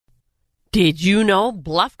Did you know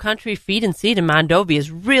Bluff Country Feed and Seed in Mondovi is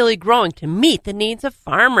really growing to meet the needs of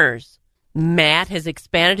farmers? Matt has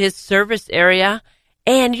expanded his service area,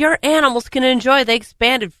 and your animals can enjoy the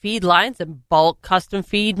expanded feed lines and bulk custom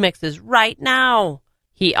feed mixes right now.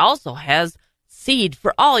 He also has seed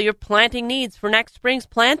for all your planting needs for next spring's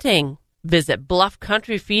planting. Visit Bluff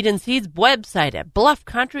Country Feed and Seed's website at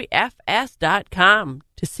bluffcountryfs.com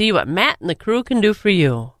to see what Matt and the crew can do for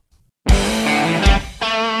you.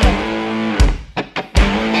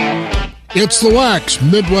 It's the Wax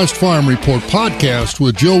Midwest Farm Report podcast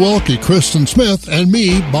with Jill Welke, Kristen Smith, and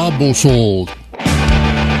me, Bob Bosold.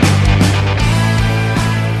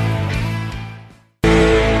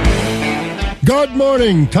 Good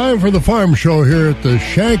morning. Time for the Farm Show here at the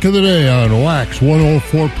Shank of the Day on Wax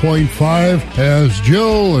 104.5 as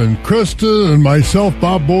Jill and Kristen and myself,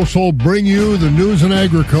 Bob Bosold, bring you the news and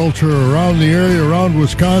agriculture around the area, around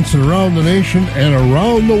Wisconsin, around the nation, and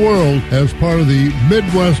around the world as part of the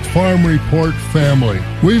Midwest Farm Report family.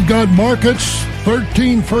 We've got markets,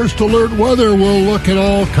 13 First Alert weather. We'll look at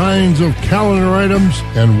all kinds of calendar items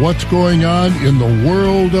and what's going on in the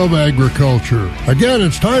world of agriculture. Again,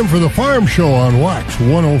 it's time for the Farm Show on Wax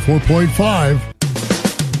 104.5.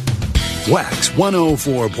 Wax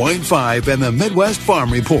 104.5 and the Midwest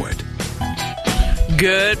Farm Report.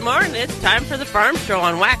 Good morning. It's time for the Farm Show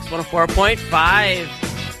on Wax 104.5.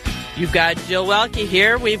 You've got Jill Welke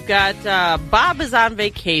here. We've got Bob is on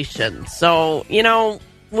vacation. So, you know,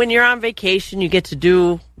 when you're on vacation, you get to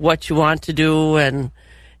do what you want to do, and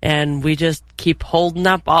we just keep holding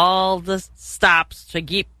up all the stops to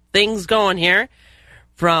keep things going here,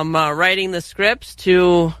 from writing the scripts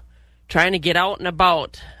to trying to get out and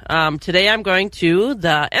about. Today I'm going to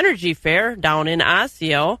the Energy Fair down in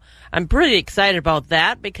Osseo. I'm pretty excited about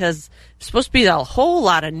that because there's supposed to be a whole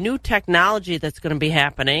lot of new technology that's going to be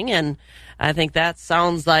happening, and I think that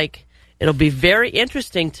sounds like it'll be very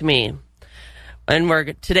interesting to me. And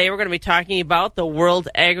today we're going to be talking about the World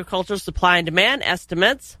Agricultural Supply and Demand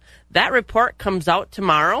estimates. That report comes out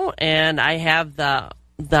tomorrow, and I have the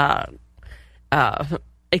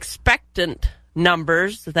expectant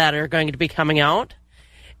numbers that are going to be coming out.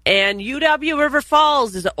 And UW River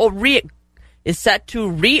Falls is set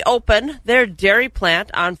to reopen their dairy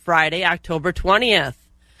plant on Friday, October 20th.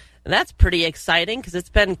 And that's pretty exciting because it's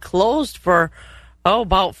been closed for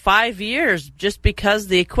about 5 years just because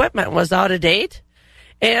the equipment was out of date.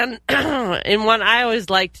 And when I always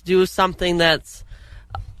like to do something that's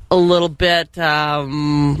a little bit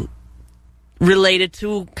related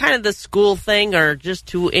to kind of the school thing or just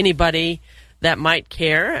to anybody that might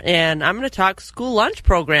care. And I'm going to talk school lunch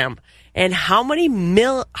program and how many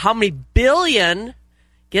billion,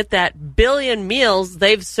 get that, billion meals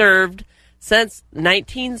they've served since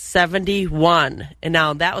 1971. And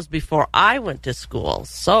now that was before I went to school.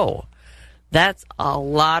 So that's a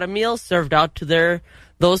lot of meals served out to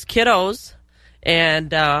those kiddos.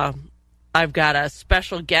 And I've got a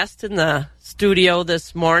special guest in the studio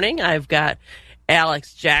this morning. I've got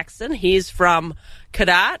Alex Jackson. He's from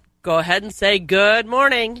Cadott. Go ahead and say good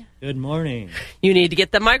morning. Good morning. You need to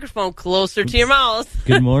get the microphone closer to your mouth.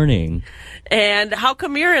 Good morning. And how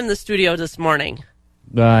come you're in the studio this morning?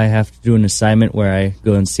 I have to do an assignment where I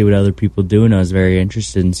go and see what other people do, and I was very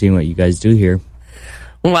interested in seeing what you guys do here.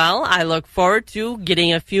 Well, I look forward to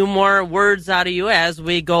getting a few more words out of you as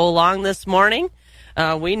we go along this morning.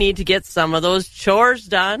 We need to get some of those chores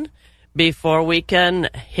done before we can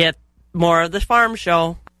hit more of the farm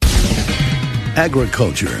show.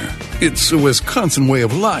 Agriculture. It's a Wisconsin way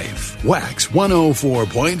of life. Wax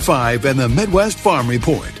 104.5 and the Midwest Farm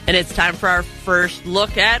Report. And it's time for our first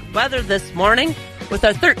look at weather this morning with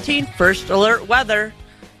our 13 First Alert weather.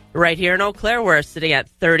 Right here in Eau Claire, we're sitting at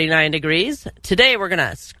 39 degrees. Today, we're going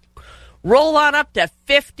to roll on up to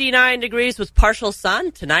 59 degrees with partial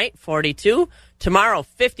sun. Tonight, 42. Tomorrow,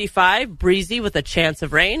 55, breezy with a chance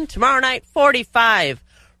of rain. Tomorrow night, 45.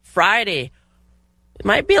 Friday, it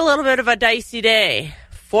might be a little bit of a dicey day.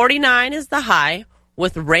 49 is the high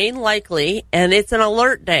with rain likely, and it's an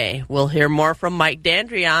alert day. We'll hear more from Mike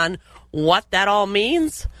Dandry on what that all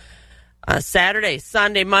means. Saturday,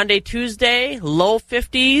 Sunday, Monday, Tuesday, low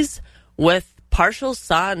 50s with partial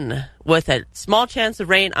sun with a small chance of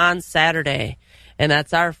rain on Saturday. And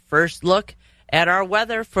that's our first look at our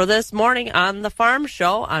weather for this morning on the Farm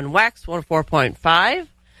Show on Wax 104.5.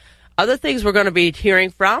 Other things we're going to be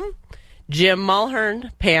hearing from Jim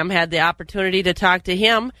Mulhern. Pam had the opportunity to talk to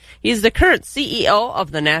him. He's the current CEO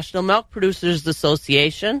of the National Milk Producers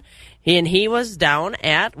Association, and he was down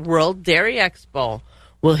at World Dairy Expo.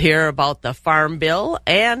 We'll hear about the Farm Bill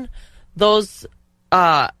and those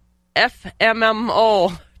FMMO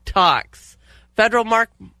talks, Federal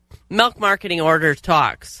milk marketing order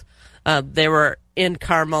talks. They were in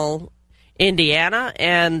Carmel, Indiana,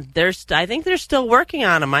 and I think they're still working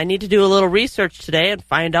on them. I need to do a little research today and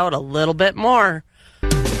find out a little bit more.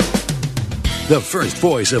 The first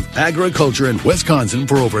voice of agriculture in Wisconsin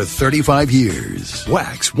for over 35 years.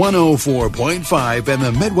 Wax 104.5 and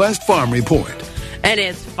the Midwest Farm Report. And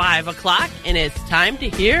it's 5 o'clock, and it's time to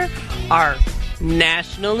hear our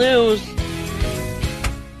national news.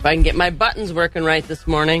 If I can get my buttons working right this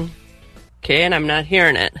morning. Okay, and I'm not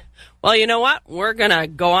hearing it. Well, you know what? We're going to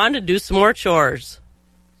go on to do some more chores.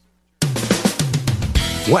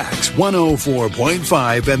 Wax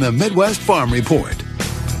 104.5 and the Midwest Farm Report.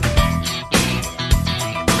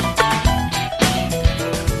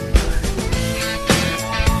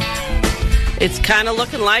 It's kind of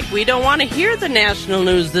looking like we don't want to hear the national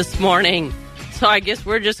news this morning. So I guess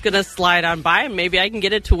we're just going to slide on by, and maybe I can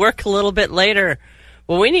get it to work a little bit later.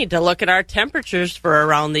 Well, we need to look at our temperatures for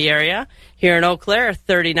around the area. Here in Eau Claire,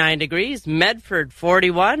 39 degrees. Medford,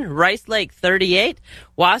 41. Rice Lake, 38.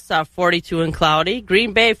 Wausau, 42 and cloudy.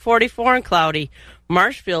 Green Bay, 44 and cloudy.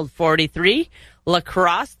 Marshfield, 43. La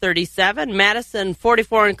Crosse, 37. Madison,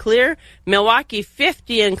 44 and clear. Milwaukee,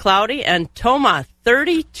 50 and cloudy. And Toma,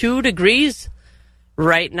 32 degrees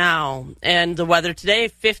right now. And the weather today,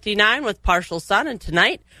 59 with partial sun. And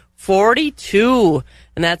tonight, 42.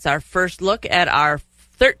 And that's our first look at our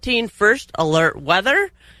 13 first alert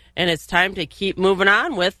weather. And it's time to keep moving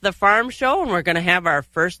on with the farm show. And we're going to have our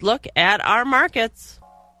first look at our markets.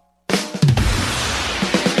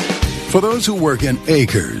 For those who work in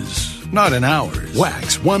acres, not in hours.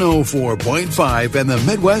 Wax 104.5 and the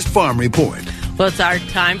Midwest Farm Report. Well, it's our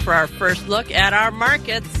time for our first look at our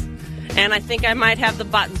markets. And I think I might have the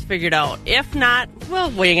buttons figured out. If not,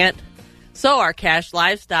 we'll wing it. So our cash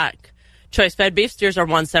livestock. Choice fed beef steers are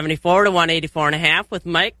 174 to 184 and a half, with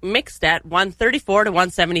mixed at 134 to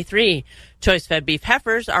 173. Choice fed beef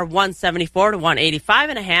heifers are 174 to 185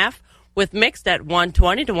 and a half, with mixed at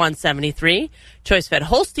 120 to 173. Choice fed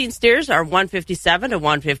Holstein steers are 157 to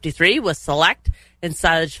 153, with select and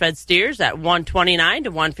silage fed steers at 129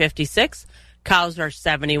 to 156. Cows are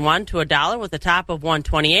 71 to $1 with a top of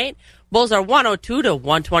 128. Bulls are 102 to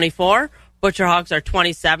 124. Butcher hogs are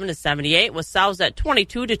 27 to 78, with sows at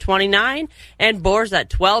 22 to 29, and boars at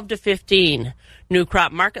 12 to 15. New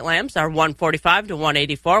crop market lambs are 145 to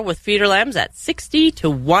 184, with feeder lambs at 60 to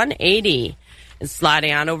 180. And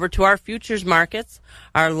sliding on over to our futures markets,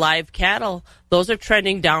 our live cattle, those are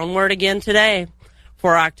trending downward again today.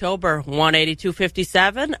 For October,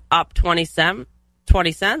 182.57, up 20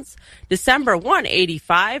 cents. December,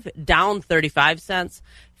 185, down 35 cents.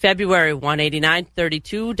 February,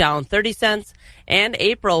 189.32, down 30 cents. And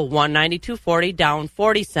April, 192.40, down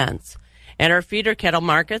 40 cents. And our feeder cattle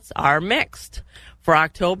markets are mixed. For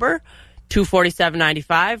October,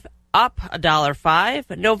 247.95, up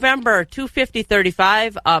 $1.05. November,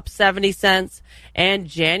 250.35, up 70 cents. And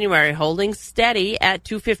January holding steady at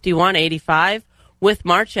 251.85, with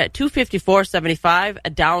March at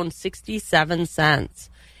 254.75, down 67 cents.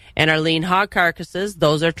 And our lean hog carcasses,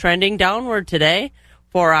 those are trending downward today.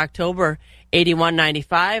 For October,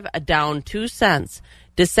 81.95, down 2 cents.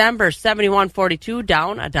 December, 71.42,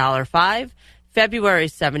 down $1.05. February,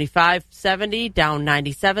 75.70, down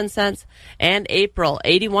 97 cents. And April,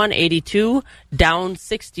 81.82, down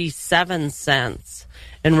 67 cents.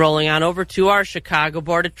 And rolling on over to our Chicago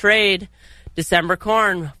Board of Trade. December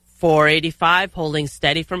corn, 4.85, holding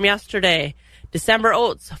steady from yesterday. December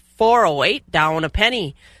oats, 4.08, down a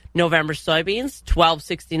penny. November soybeans,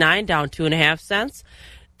 $12.69, down 2.5 cents.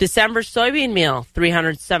 December soybean meal,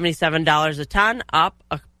 $377 a ton, up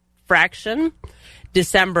a fraction.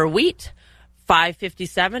 December wheat,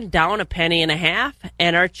 $5.57, down a penny and a half.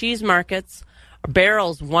 And our cheese markets,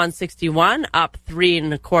 barrels, $1.61, up 3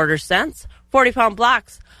 1/4 cents. 40-pound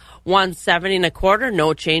blocks, $1.70 1/4,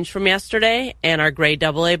 no change from yesterday. And our grade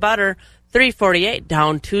AA butter, $3.48,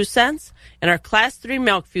 down 2 cents. And our Class 3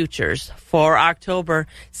 milk futures for October,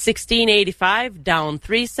 $16.85, down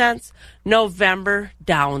 3 cents. November,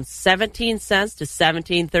 down 17 cents to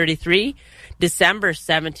 $17.33. December,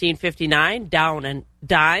 $17.59, down a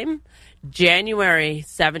dime. January,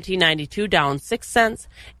 $17.92, down 6 cents.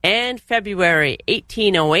 And February,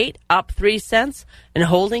 $18.08, up 3 cents, and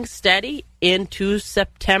holding steady into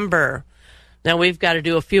September. Now we've got to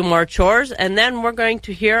do a few more chores, and then we're going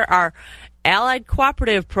to hear our Allied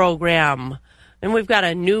Cooperative Program. And we've got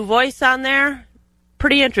a new voice on there.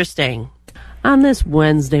 Pretty interesting. On this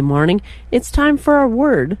Wednesday morning, it's time for a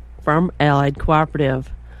word from Allied Cooperative.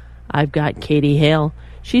 I've got Katie Hale.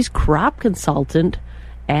 She's crop consultant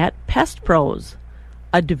at Pest Pros,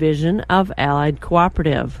 a division of Allied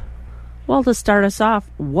Cooperative. Well, to start us off,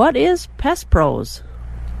 what is Pest Pros?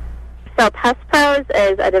 So Pest Pros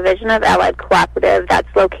is a division of Allied Cooperative that's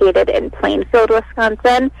located in Plainfield,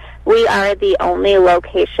 Wisconsin. We are the only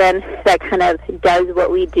location that kind of does what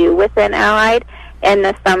we do within Allied. In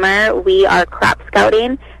the summer, we are crop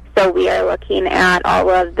scouting, so we are looking at all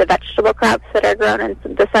of the vegetable crops that are grown in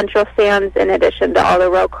the central stands, in addition to all the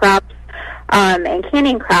row crops and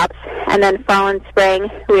canning crops. And then fall and spring,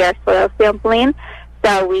 we are soil sampling.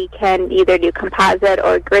 So we can either do composite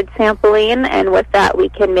or grid sampling, and with that we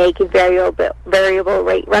can make variable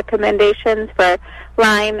rate recommendations for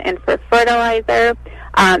lime and for fertilizer.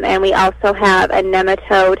 And we also have a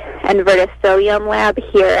nematode and verticillium lab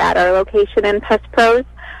here at our location in Pest Pros.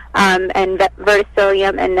 And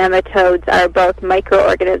verticillium and nematodes are both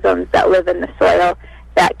microorganisms that live in the soil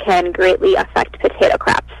that can greatly affect potato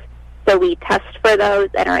crops. So we test for those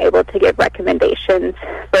and are able to give recommendations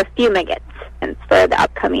for fumigates for the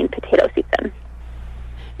upcoming potato season.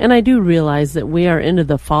 And I do realize that we are into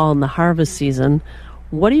the fall and the harvest season.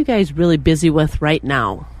 What are you guys really busy with right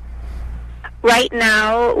now? Right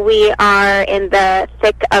now, we are in the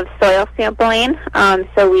thick of soil sampling.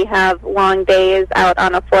 So we have long days out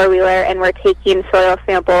on a four-wheeler, and we're taking soil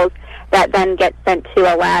samples that then get sent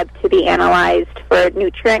to a lab to be analyzed for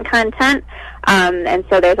nutrient content. And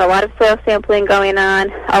so there's a lot of soil sampling going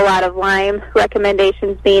on, a lot of lime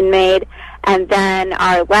recommendations being made, and then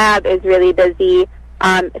our lab is really busy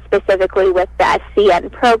specifically with the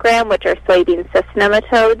SCN program, which are soybean cyst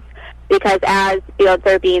nematodes, because as fields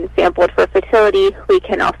are being sampled for fertility, we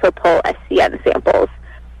can also pull SCN samples.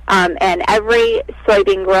 And every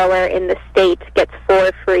soybean grower in the state gets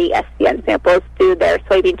 4 free SCN samples through their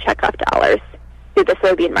soybean checkoff dollars through the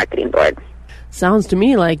Soybean Marketing Board. Sounds to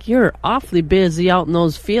me like you're awfully busy out in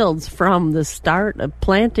those fields from the start of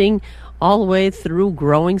planting all the way through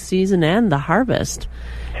growing season and the harvest.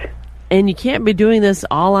 And you can't be doing this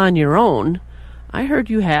all on your own. I heard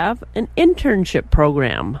you have an internship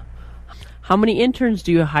program. How many interns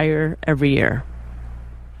do you hire every year?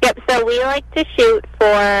 Yep, so we like to shoot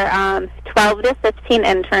for 12 to 15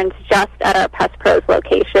 interns just at our Pest Pros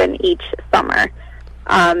location each summer.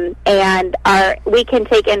 And we can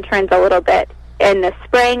take interns a little bit in the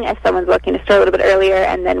spring if someone's looking to start a little bit earlier,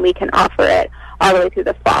 and then we can offer it all the way through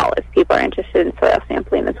the fall if people are interested in soil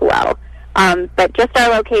sampling as well. But just our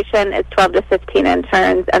location is 12 to 15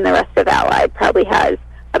 interns, and the rest of Allied probably has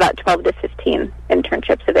about 12 to 15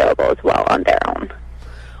 internships available as well on their own.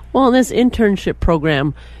 Well, in this internship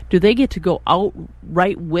program, do they get to go out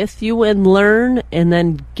right with you and learn and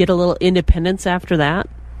then get a little independence after that?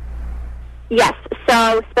 Yes.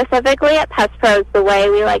 So specifically at Pest Pros, the way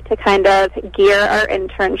we like to kind of gear our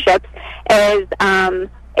internships is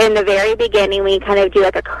in the very beginning we kind of do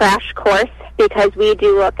like a crash course, because we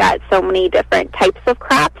do look at so many different types of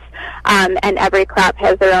crops, and every crop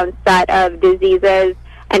has their own set of diseases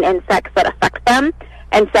and insects that affect them.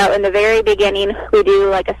 And so in the very beginning, we do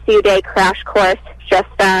like a few-day crash course just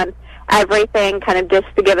on everything, kind of just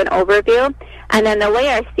to give an overview. And then the way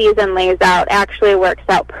our season lays out actually works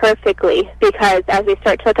out perfectly, because as we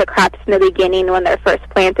start to look at crops in the beginning when they're first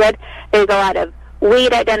planted, there's a lot of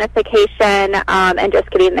weed identification and just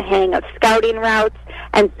getting the hang of scouting routes.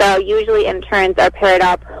 And so usually interns are paired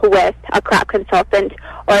up with a crop consultant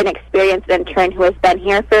or an experienced intern who has been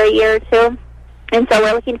here for a year or two. And so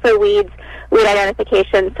we're looking for weed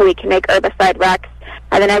identification so we can make herbicide recs.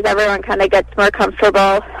 And then as everyone kind of gets more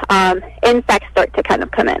comfortable, insects start to kind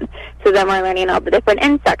of come in. So then we're learning all the different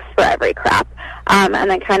insects for every crop. And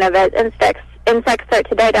then kind of as insects start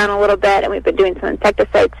to die down a little bit, and we've been doing some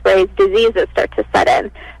insecticide sprays, diseases start to set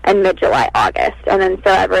in mid-July, August. And then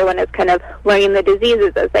so everyone is kind of learning the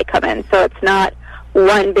diseases as they come in. So it's not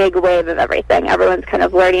one big wave of everything. Everyone's kind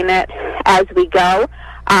of learning it as we go.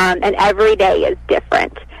 And every day is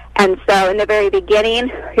different. And so in the very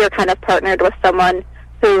beginning, you're kind of partnered with someone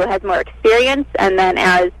who has more experience, and then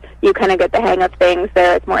as you kind of get the hang of things,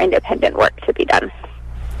 there's more independent work to be done.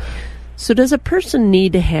 So does a person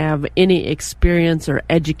need to have any experience or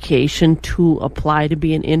education to apply to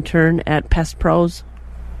be an intern at Pest Pros?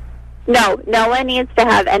 No one needs to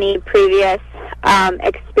have any previous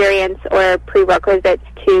experience or prerequisites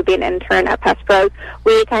to be an intern at Pest Pros.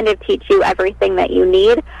 We kind of teach you everything that you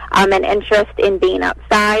need. An interest in being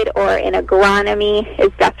outside or in agronomy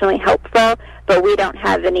is definitely helpful, but we don't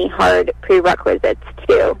have any hard prerequisites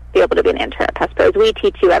to be able to be an intern at Pest Pros. We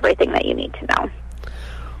teach you everything that you need to know.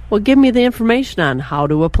 Well, give me the information on how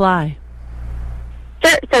to apply.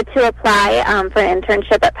 Sure. So to apply for an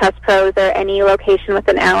internship at Pest Pros or any location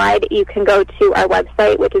within Allied, you can go to our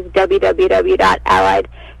website, which is www.allied.coop.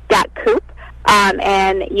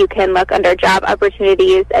 And you can look under job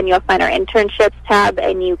opportunities, and you'll find our internships tab,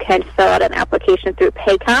 and you can fill out an application through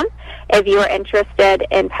Paycom. If you are interested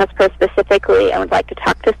in Pest Pro specifically and would like to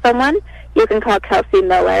talk to someone, you can call Kelsey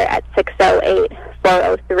Miller at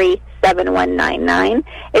 608-403-7199.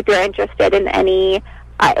 If you're interested in any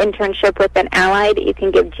internship within Allied, you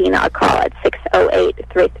can give Gina a call at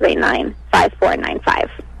 608-339-5495.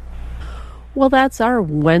 Well, that's our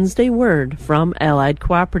Wednesday word from Allied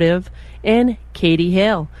Cooperative and Katie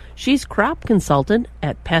Hale. She's crop consultant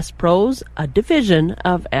at Pest Pros, a division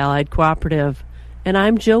of Allied Cooperative. And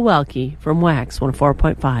I'm Jill Welke from Wax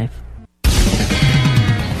 104.5.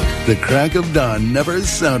 The crack of dawn never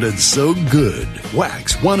sounded so good.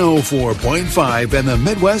 Wax 104.5 and the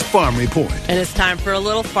Midwest Farm Report. And it's time for a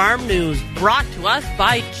little farm news brought to us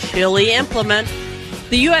by Chili Implement.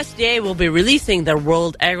 The USDA will be releasing their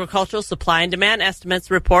World Agricultural Supply and Demand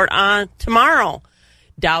Estimates report on tomorrow.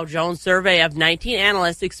 Dow Jones survey of 19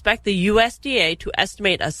 analysts expect the USDA to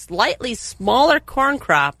estimate a slightly smaller corn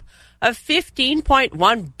crop of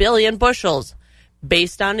 15.1 billion bushels,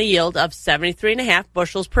 based on a yield of 73.5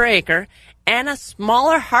 bushels per acre and a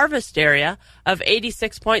smaller harvest area of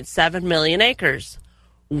 86.7 million acres.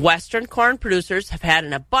 Western corn producers have had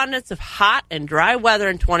an abundance of hot and dry weather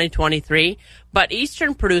in 2023, but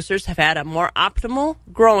eastern producers have had a more optimal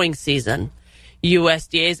growing season.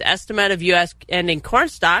 USDA's estimate of U.S. ending corn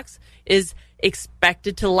stocks is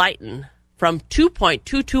expected to lighten from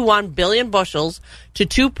 2.221 billion bushels to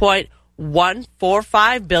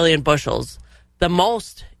 2.145 billion bushels, the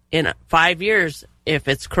most in 5 years if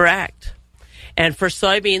it's correct. And for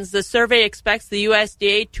soybeans, the survey expects the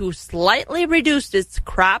USDA to slightly reduce its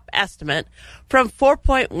crop estimate from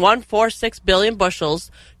 4.146 billion bushels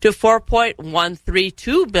to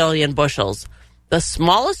 4.132 billion bushels, the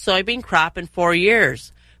smallest soybean crop in 4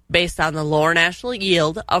 years, based on the lower national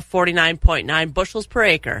yield of 49.9 bushels per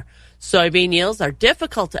acre. Soybean yields are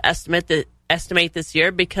difficult to estimate this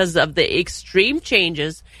year because of the extreme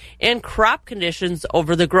changes in crop conditions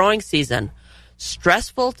over the growing season.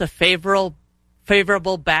 Stressful to favorable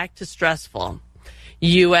back to stressful.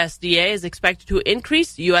 USDA is expected to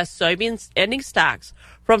increase U.S. soybean ending stocks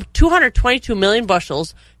from 222 million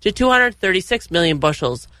bushels to 236 million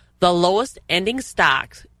bushels, the lowest ending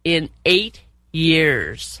stocks in 8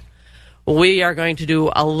 years. We are going to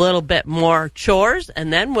do a little bit more chores,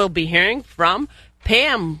 and then we'll be hearing from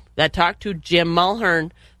Pam that talked to Jim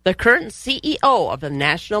Mulhern, the current CEO of the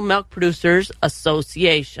National Milk Producers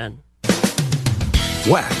Association.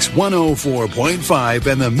 Wax 104.5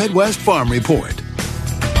 and the Midwest Farm Report.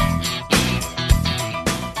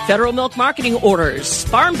 Federal milk marketing orders,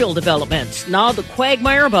 farm bill development, now the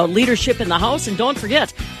quagmire about leadership in the House, and don't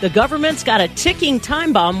forget, the government's got a ticking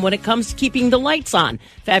time bomb when it comes to keeping the lights on.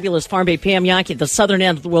 Fabulous Farm Bay Pam Yankee at the southern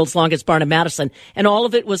end of the world's longest barn in Madison, and all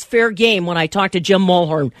of it was fair game when I talked to Jim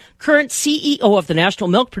Mulhern, current CEO of the National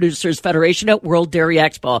Milk Producers Federation at World Dairy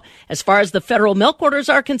Expo. As far as the federal milk orders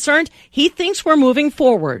are concerned, he thinks we're moving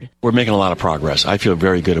forward. We're making a lot of progress. I feel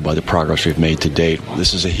very good about the progress we've made to date.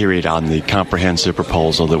 This is a hearing on the comprehensive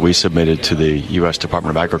proposal that we submitted to the U.S.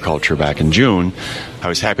 Department of Agriculture back in June. I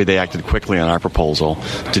was happy they acted quickly on our proposal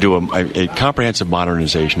to do a comprehensive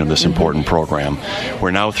modernization of this important program. We're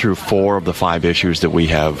now through 4 of the 5 issues that we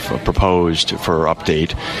have proposed for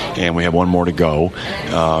update, and we have 1 more to go.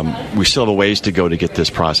 We still have a ways to go to get this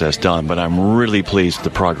process done, but I'm really pleased with the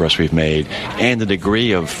progress we've made and the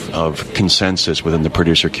degree of consensus within the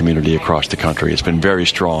producer community across the country. It's been very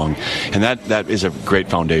strong, and that is a great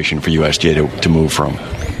foundation for USDA to move from.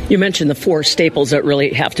 You mentioned the 4 staples that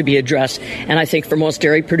really have to be addressed, and I think for most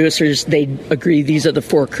dairy producers, they agree these are the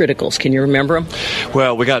 4 criticals. Can you remember them?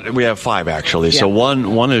 Well, we have 5 actually. Yeah. So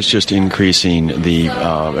one is just increasing the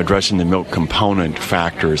addressing the milk component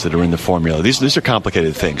factors that are in the formula. These are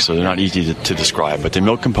complicated things, so they're not easy to describe. But the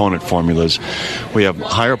milk component formulas, we have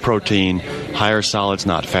higher protein, higher solids,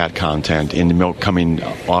 not fat content in the milk coming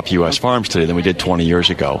off U.S. farms today than we did 20 years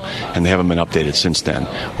ago, and they haven't been updated since then.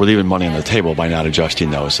 We're leaving money on the table by not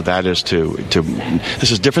adjusting those. So that is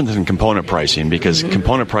this is different than component pricing, because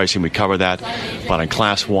component pricing, we cover that, but on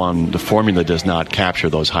Class 1, the formula does not capture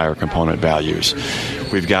those higher component values.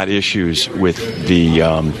 We've got issues with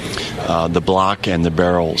the block and the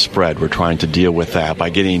barrel spread. We're trying to deal with that by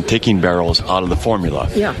taking barrels out of the formula,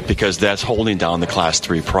 because that's holding down the Class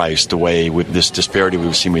 3 price the way with this disparity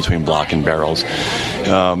we've seen between block and barrels.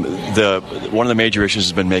 One of the major issues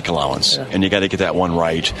has been make allowance, and you got to get that one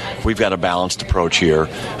right. We've got a balanced approach here.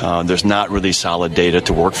 There's not really solid data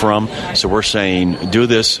to work from, so we're saying do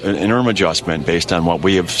this interim adjustment based on what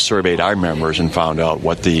we have surveyed our members and found out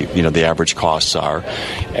what the average costs are,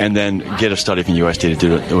 and then get a study from USDA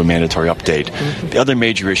to do a mandatory regulatory update. The other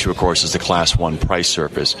major issue, of course, is the Class 1 price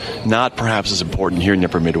surface. Not perhaps as important here in the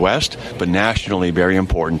upper Midwest, but nationally very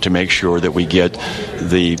important to make sure that we get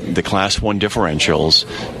the Class 1 differentials.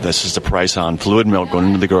 This is the price on fluid milk going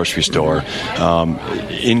into the grocery store,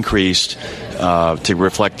 increased to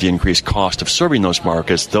reflect the increased cost of serving those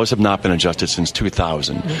markets. Those have not been adjusted since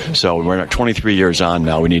 2000. So we're 23 years on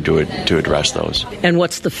now. We need to address those. And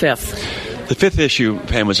what's the fifth? The fifth issue,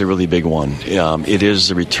 Pam, is a really big one. It is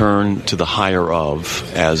the return to the higher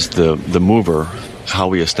of as the mover, how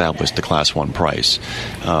we established the Class 1 price.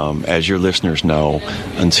 As your listeners know,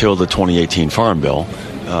 until the 2018 Farm Bill,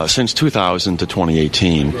 since 2000 to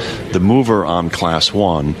 2018, the mover on Class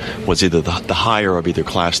 1 was either the higher of either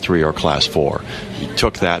Class 3 or Class 4. You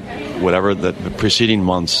took that, whatever the preceding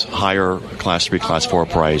month's higher Class 3, Class 4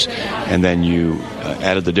 price, and then you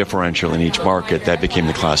added the differential in each market. That became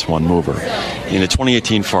the Class 1 mover. In the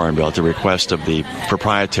 2018 Farm Bill, at the request of the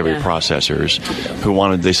proprietary processors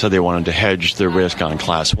they said they wanted to hedge their risk on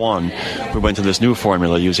Class 1, we went to this new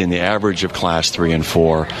formula using the average of Class 3 and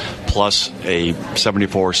 4 plus a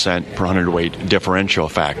 74-cent per hundredweight differential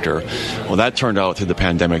factor. Well, that turned out through the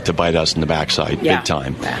pandemic to bite us in the backside big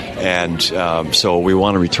time. And so we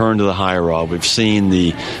want to return to the higher of. We've seen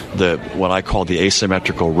the what I call the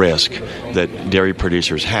asymmetrical risk that dairy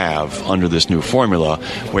producers have under this new formula,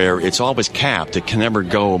 where it's always capped. It can never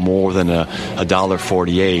go more than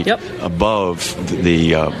 $1.48 above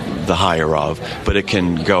the higher of, but it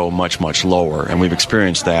can go much, much lower. And we've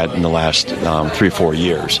experienced that in the last 3-4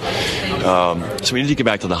 years. So we need to get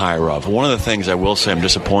back to the higher of. One of the things I will say I'm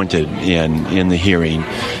disappointed in the hearing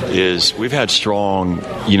is we've had strong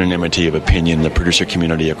unanimity of opinion in the producer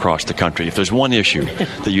community across the country. If there's one issue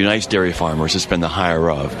that unites dairy farmers, it's been the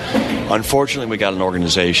higher of. Unfortunately, we got an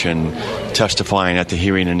organization testifying at the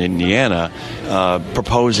hearing in Indiana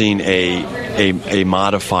proposing a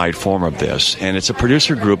modified form of this. And it's a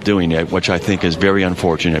producer group doing it, which I think is very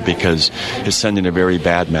unfortunate because it's sending a very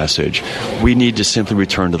bad message. We need to simply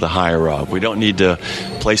return to the higher of. We don't need to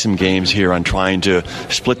play some games here on trying to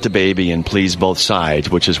split the baby and please both sides,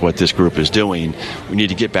 which is what this group is doing. We need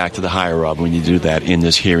to get back to the higher of. We need to do that in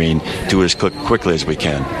this hearing, do it as quickly as we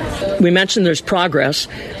can. We mentioned there's progress.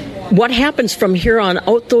 What happens from here on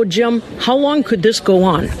out, though, Jim? How long could this go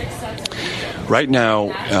on? Right now,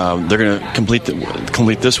 they're going to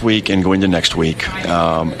complete this week and go into next week,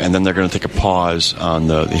 and then they're going to take a pause on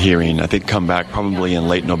the hearing. I think come back probably in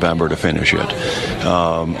late November to finish it,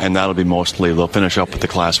 and that'll be mostly they'll finish up with the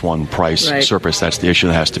Class 1 price surface. That's the issue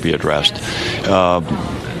that has to be addressed.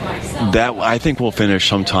 That I think will finish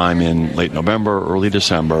sometime in late November, early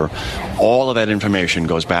December. All of that information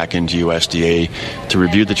goes back into USDA to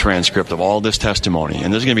review the transcript of all this testimony.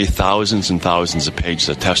 And there's going to be thousands and thousands of pages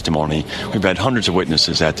of testimony. We've had hundreds of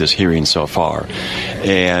witnesses at this hearing so far.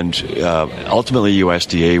 And ultimately,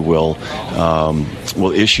 USDA will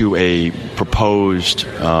issue a proposed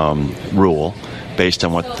rule based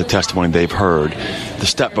on what the testimony they've heard. The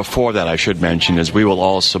step before that, I should mention, is we will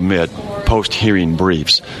all submit post-hearing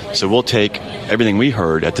briefs. So we'll take everything we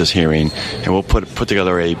heard at this hearing and we'll put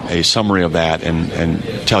together a summary of that and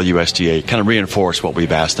tell USDA, kind of reinforce what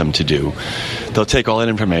we've asked them to do. They'll take all that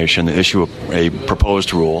information, issue a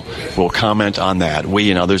proposed rule. We'll comment on that.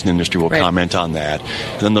 We and others in the industry will comment on that.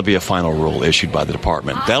 And then there'll be a final rule issued by the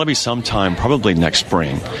department. That'll be sometime probably next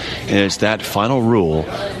spring. And it's that final rule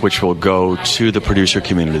which will go to the producer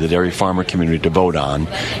community, the dairy farmer community, to vote on.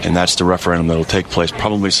 And that's the referendum that will take place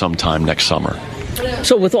probably sometime next summer.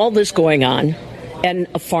 So with all this going on, and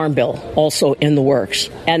a farm bill also in the works,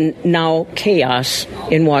 and now chaos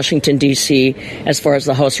in Washington, D.C. as far as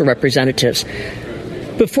the House of Representatives,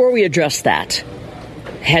 before we address that,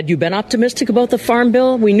 had you been optimistic about the farm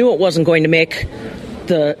bill? We knew it wasn't going to make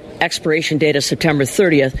the expiration date of September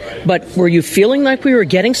 30th, but were you feeling like we were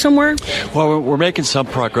getting somewhere? Well, we're making some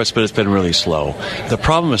progress, but it's been really slow. The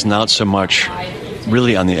problem is not so much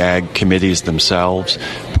really on the ag committees themselves.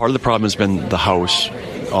 Part of the problem has been the House,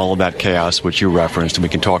 all of that chaos which you referenced, and we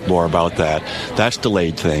can talk more about that. That's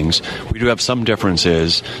delayed things. We do have some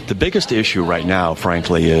differences. The biggest issue right now,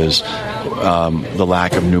 frankly, is the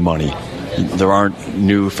lack of new money. There aren't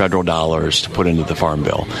new federal dollars to put into the Farm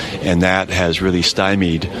Bill, and that has really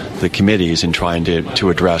stymied the committees in trying to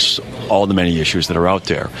address all the many issues that are out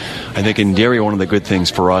there. I think in dairy, one of the good things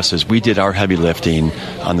for us is we did our heavy lifting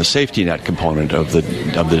on the safety net component of the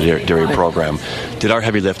dairy program, did our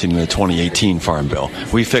heavy lifting in the 2018 Farm Bill.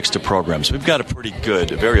 We fixed the program, so we've got a pretty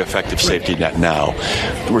good, very effective safety net now.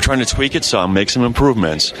 We're trying to tweak it some, make some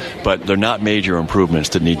improvements, but they're not major improvements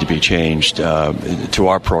that need to be changed to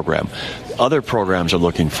our program. other programs are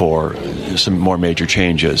looking for some more major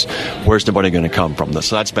changes. Where's the money going to come from?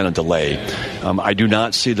 So that's been a delay. I do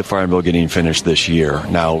not see the Farm Bill getting finished this year.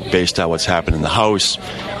 Now, based on what's happened in the House,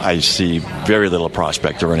 I see very little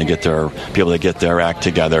prospect they're going to be able to get their act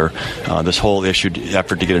together. This whole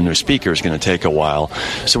effort to get a new speaker is going to take a while.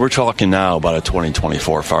 So we're talking now about a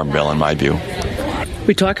 2024 Farm Bill, in my view.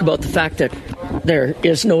 We talk about the fact that there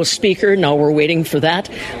is no speaker. Now we're waiting for that.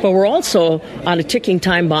 But we're also on a ticking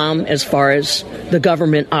time bomb as far as the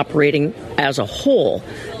government operating as a whole.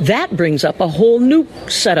 That brings up a whole new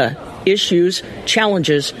set of issues,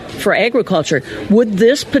 challenges for agriculture. Would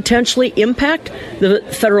this potentially impact the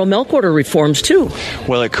federal milk order reforms too?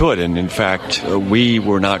 Well, it could. And in fact, we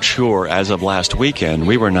were not sure as of last weekend.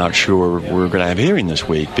 We were not sure we were going to have a hearing this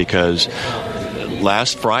week because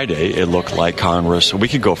last Friday, it looked like Congress, a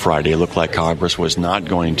week ago Friday, it looked like Congress was not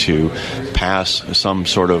going to pass some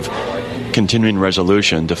sort of continuing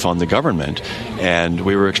resolution to fund the government. And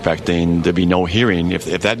we were expecting there'd be no hearing. If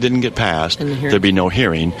that didn't get passed, there'd be no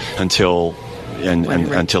hearing until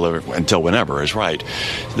whenever is right.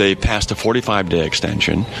 They passed a 45-day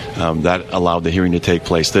extension that allowed the hearing to take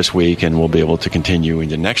place this week, and we'll be able to continue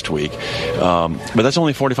into next week. But that's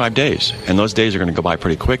only 45 days, and those days are going to go by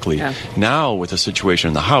pretty quickly. Yeah. Now, with the situation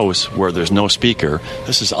in the House where there's no speaker,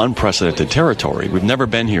 this is unprecedented territory. We've never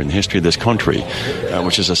been here in the history of this country,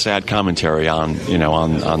 which is a sad commentary on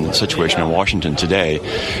the situation in Washington today.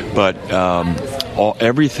 But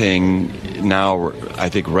everything now, I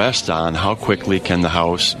think, rests on how quickly can the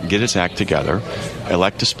House get its act together,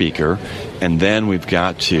 elect a speaker, and then we've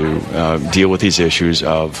got to deal with these issues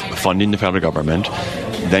of funding the federal government,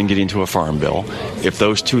 then getting to a farm bill. If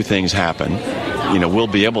those two things happen, we'll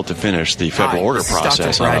be able to finish the federal order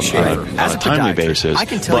process on a timely basis,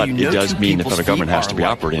 but it does mean the federal government has to be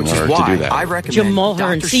operating in order to do that. Jim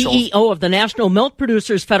Mulhern, CEO of the National Milk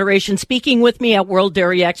Producers Federation, speaking with me at World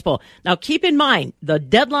Dairy Expo. Now, keep in mind, the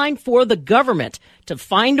deadline for the government to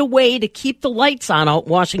find a way to keep the lights on out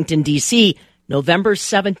Washington, D.C., November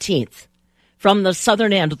 17th. From the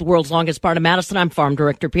southern end of the world's longest part of Madison, I'm Farm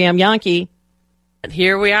Director Pam Yankee.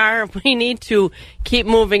 Here we are. We need to keep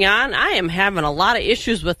moving on. I am having a lot of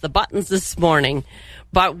issues with the buttons this morning,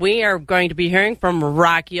 but we are going to be hearing from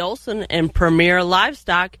Rocky Olson in Premier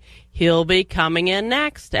Livestock. He'll be coming in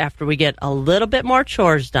next after we get a little bit more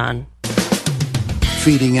chores done.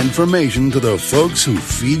 Feeding information to the folks who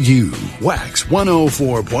feed you. Wax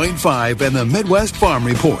 104.5 and the Midwest Farm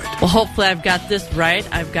Report. Well, hopefully I've got this right.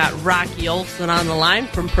 I've got Rocky Olson on the line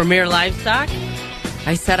from Premier Livestock.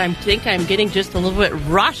 I said I think I'm getting just a little bit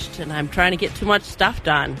rushed, and I'm trying to get too much stuff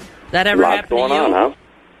done. That ever happen to you? Lots going on,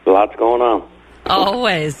 huh? Lots going on.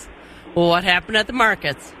 Always. Well, what happened at the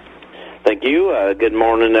markets? Thank you. Good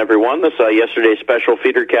morning, everyone. This yesterday's special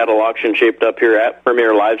feeder cattle auction shaped up here at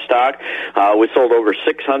Premier Livestock. We sold over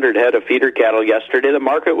 600 head of feeder cattle yesterday. The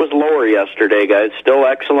market was lower yesterday, guys. Still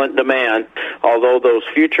excellent demand, although those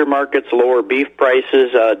future markets, lower beef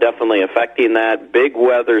prices, definitely affecting that. Big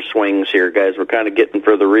weather swings here, guys. We're kind of getting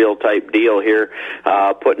for the real type deal here,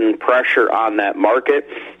 putting pressure on that market.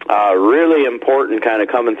 Really important kind of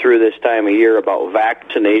coming through this time of year about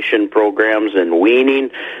vaccination programs and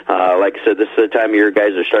weaning. Like I said, this is the time of year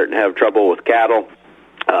guys are starting to have trouble with cattle.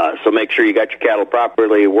 So make sure you got your cattle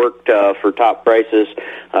properly worked for top prices.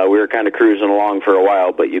 We were kind of cruising along for a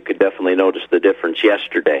while, but you could definitely notice the difference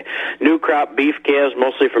yesterday. New crop beef calves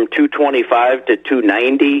mostly from 225 to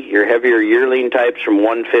 290. Your heavier yearling types from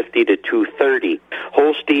 150 to 230.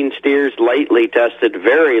 Holstein steers lightly tested,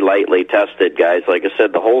 very lightly tested, guys. Like I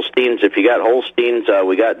said, the Holsteins, if you got Holsteins,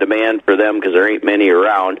 we got demand for them because there ain't many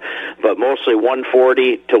around. But mostly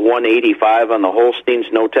 140 to 185 on the Holsteins,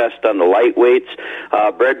 no test on the lightweights.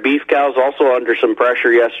 Bred beef cows also under some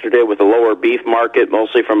pressure yesterday with a lower beef market,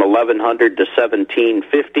 mostly from 1,100 to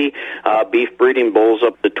 1,750. Beef breeding bulls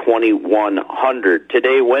up to 2,100.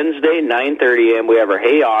 Today, Wednesday, 9:30 a.m., we have our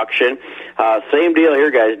hay auction. Same deal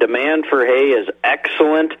here, guys. Demand for hay is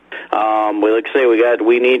excellent.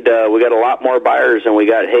 We got a lot more buyers than we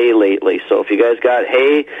got hay lately. So if you guys got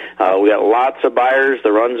hay, we got lots of buyers.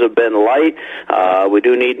 The runs have been light. We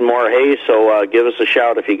do need more hay, so give us a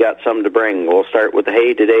shout if you got some to bring. We'll start with the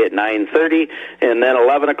hay today at 9:30, and then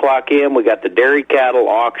 11 o'clock a.m. we got the dairy cattle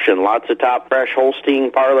auction. Lots of top fresh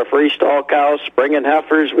Holstein parlor freestall cows, spring and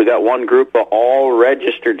heifers. We got one group of all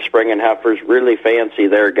registered spring and heifers, really fancy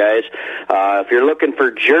there, guys. If you're looking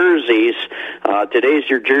for jerseys, today's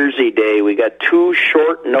your jersey day. We got two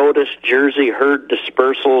short notice jersey herd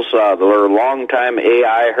dispersals. They're long-time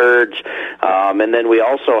AI herds, and then we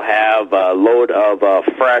also have a load of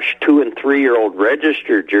fresh 2- and 3-year-old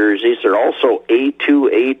registered jerseys. They're also A2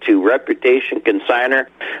 8282. Reputation Consigner.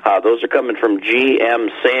 Those are coming from GM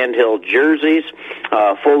Sandhill jerseys.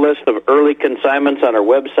 Full list of early consignments on our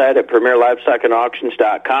website at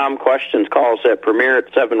PremierLivestockAndAuctions.com. Questions, call us at Premier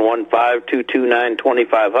at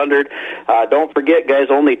 715-229-2500. Don't forget, guys,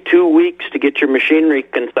 only 2 weeks to get your machinery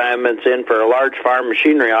consignments in for a large farm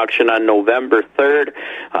machinery auction on November 3rd.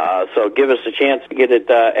 So give us a chance to get it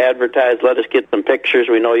advertised. Let us get some pictures.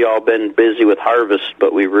 We know you all been busy with harvest,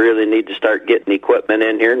 but we really need to start getting equipment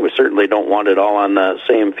in here, and we certainly don't want it all on the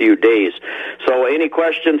same few days. So any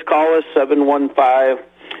questions, call us,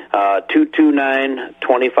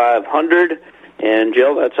 715-229-2500. And,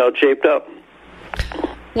 Jill, that's how it shaped up.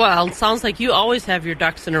 Well, it sounds like you always have your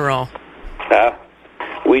ducks in a row.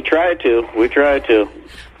 We try to.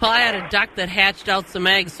 Well, I had a duck that hatched out some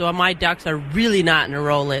eggs, so my ducks are really not in a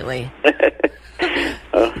row lately.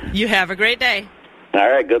 You have a great day. All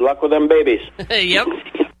right, good luck with them babies. Yep.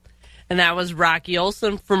 And that was Rocky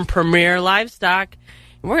Olson from Premier Livestock.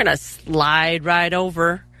 We're going to slide right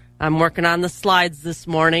over. I'm working on the slides this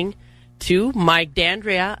morning to Mike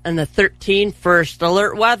D'Andrea and the 13 First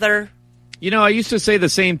Alert Weather. You know, I used to say the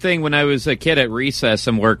same thing when I was a kid at recess.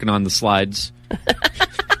 I'm working on the slides.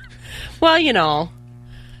 Well, you know,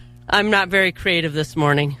 I'm not very creative this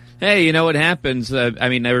morning. Hey, you know what happens? I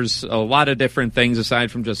mean, there's a lot of different things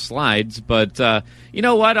aside from just slides, but you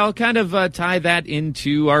know what? I'll kind of tie that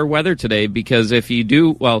into our weather today, because if you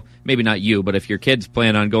do, well, maybe not you, but if your kids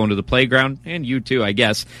plan on going to the playground, and you too, I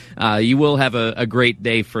guess, you will have a great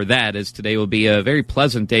day for that, as today will be a very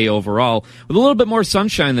pleasant day overall, with a little bit more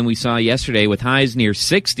sunshine than we saw yesterday, with highs near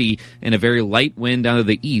 60 and a very light wind out of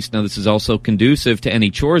the east. Now, this is also conducive to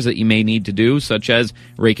any chores that you may need to do, such as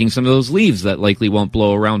raking some of those leaves that likely won't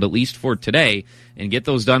blow around, at least for today. And get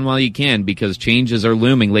those done while you can, because changes are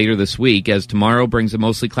looming later this week, as tomorrow brings a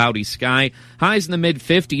mostly cloudy sky, highs in the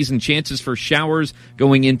mid-50s, and chances for showers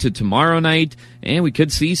going into tomorrow night. And we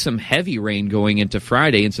could see some heavy rain going into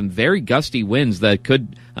Friday, and some very gusty winds that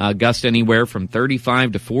could gust anywhere from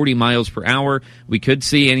 35 to 40 miles per hour. We could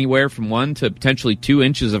see anywhere from 1 to potentially 2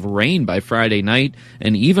 inches of rain by Friday night,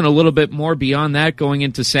 and even a little bit more beyond that going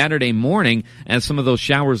into Saturday morning, as some of those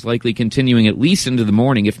showers likely continuing at least into the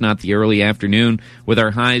morning, if not the early afternoon, with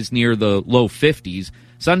our highs near the low 50s.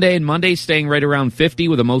 Sunday and Monday staying right around 50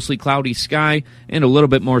 with a mostly cloudy sky, and a little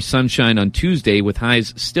bit more sunshine on Tuesday with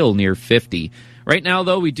highs still near 50. Right now,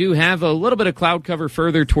 though, we do have a little bit of cloud cover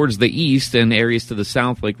further towards the east, and areas to the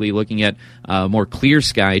south likely looking at more clear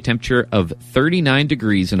sky, temperature of 39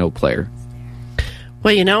 degrees in Eau Claire.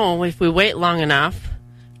 Well, you know, if we wait long enough,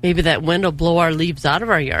 maybe that wind will blow our leaves out of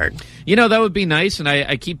our yard. You know, that would be nice, and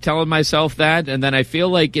I keep telling myself that, and then I feel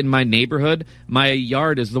like in my neighborhood, my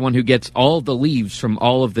yard is the one who gets all the leaves from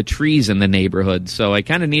all of the trees in the neighborhood, so I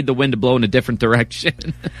kind of need the wind to blow in a different direction.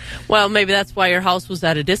 Well, maybe that's why your house was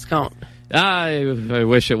at a discount. I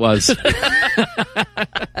wish it was.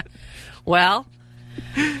 Well,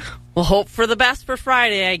 we'll hope for the best for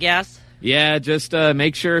Friday, I guess. Yeah, just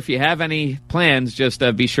make sure if you have any plans, just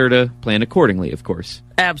be sure to plan accordingly, of course.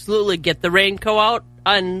 Absolutely. Get the raincoat out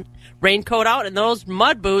and those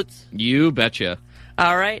mud boots. You betcha.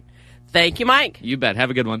 All right. Thank you, Mike. You bet. Have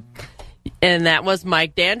a good one. And that was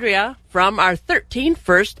Mike D'Andrea from our 13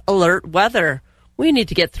 First Alert Weather. We need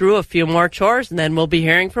to get through a few more chores, and then we'll be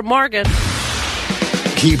hearing from Morgan.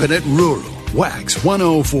 Keeping it rural. Wax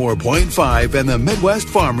 104.5 and the Midwest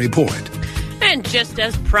Farm Report. And just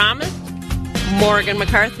as promised, Morgan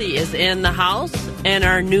McCarthy is in the house, and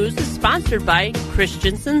our news is sponsored by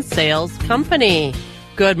Christensen Sales Company.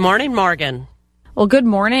 Good morning, Morgan. Well, good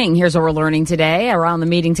morning. Here's what we're learning today. Around the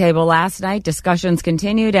meeting table last night, discussions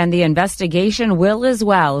continued, and the investigation will as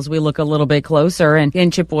well, as we look a little bit closer. And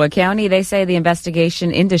in Chippewa County, they say the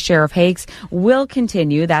investigation into Sheriff Hakes will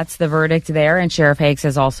continue. That's the verdict there. And Sheriff Hakes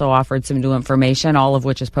has also offered some new information, all of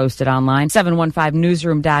which is posted online,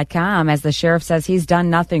 715newsroom.com, as the sheriff says he's done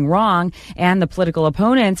nothing wrong, and the political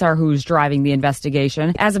opponents are who's driving the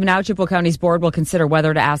investigation. As of now, Chippewa County's board will consider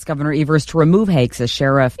whether to ask Governor Evers to remove Hakes as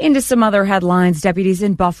sheriff. Into some other headlines. Deputies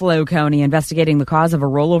in Buffalo County investigating the cause of a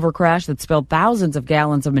rollover crash that spilled thousands of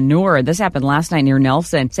gallons of manure. This happened last night near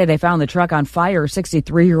Nelson. Say they found the truck on fire.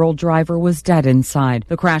 63-year-old driver was dead inside.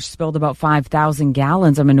 The crash spilled about 5,000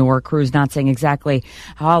 gallons of manure. Crews not saying exactly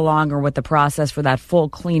how long or what the process for that full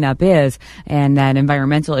cleanup is, and that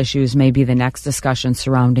environmental issues may be the next discussion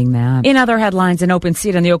surrounding that. In other headlines, an open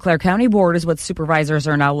seat on the Eau Claire County Board is what supervisors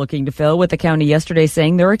are now looking to fill, with the county yesterday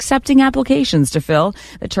saying they're accepting applications to fill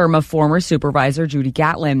the term of former supervisor Supervisor Judy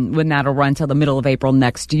Gatlin, when that'll run till the middle of April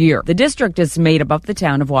next year. The district is made up of the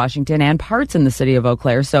town of Washington and parts in the city of Eau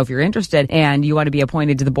Claire. So if you're interested and you want to be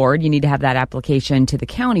appointed to the board, you need to have that application to the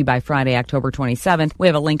county by Friday, October 27th. We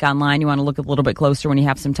have a link online. You want to look a little bit closer when you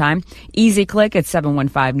have some time. Easy click at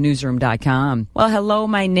 715newsroom.com. Well, hello,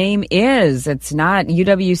 my name is. It's not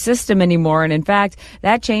UW System anymore. And in fact,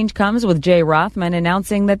 that change comes with Jay Rothman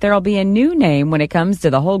announcing that there'll be a new name when it comes to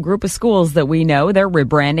the whole group of schools that we know. They're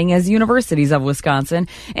rebranding as Universities of Wisconsin.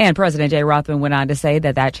 And President Jay Rothman went on to say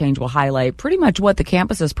that change will highlight pretty much what the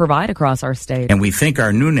campuses provide across our state. And we think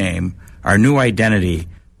our new name, our new identity,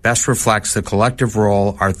 best reflects the collective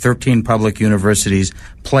role our 13 public universities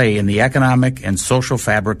play in the economic and social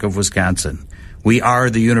fabric of Wisconsin. We are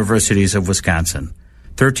the Universities of Wisconsin.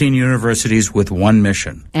 13 universities with one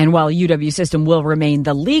mission. And while UW System will remain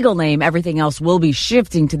the legal name, everything else will be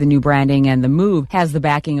shifting to the new branding, and the move has the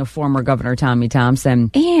backing of former Governor Tommy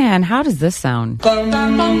Thompson. And how does this sound?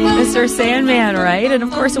 Mr. Sandman, right? And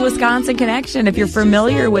of course, a Wisconsin connection. If you're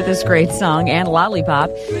familiar with this great song and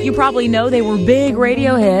Lollipop, you probably know they were big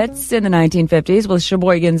radio hits in the 1950s with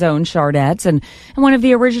Sheboygan's own Chardettes. And one of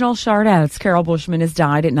the original Chardettes, Carol Bushman, has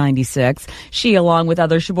died at 96. She, along with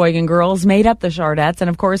other Sheboygan girls, made up the Chardettes and,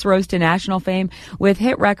 of course, rose to national fame with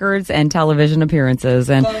hit records and television appearances.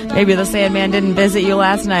 And maybe the Sandman didn't visit you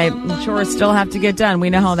last night. Chores still have to get done. We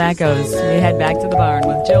know how that goes. We head back to the barn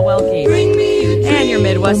with Joe Welke and your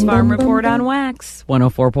Midwest Farm Report on Wax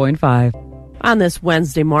 104.5. On this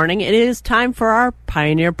Wednesday morning, it is time for our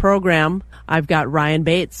Pioneer program. I've got Ryan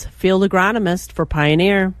Bates, field agronomist for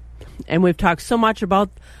Pioneer. And we've talked so much about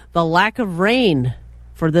the lack of rain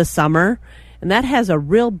for this summer, and that has a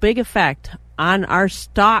real big effect on our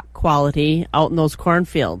stock quality out in those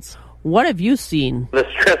cornfields. What have you seen? The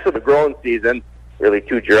stress of the growing season, really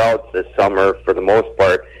 2 droughts this summer for the most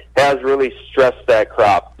part, has really stressed that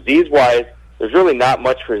crop. Disease-wise, there's really not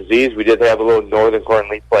much for disease. We did have a little northern corn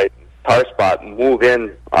leaf blight tar spot move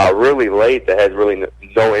in really late that has really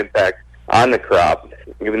no impact on the crop.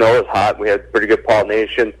 Even though it was hot, we had pretty good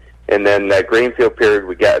pollination. And then that greenfield period,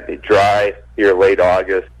 we got the dry here late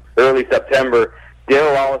August, early September,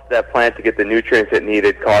 didn't allow us that plant to get the nutrients it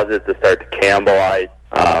needed, caused it to start to cannibalize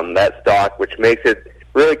that stalk, which makes it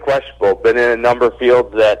really questionable. Been in a number of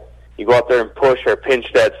fields that you go out there and push or pinch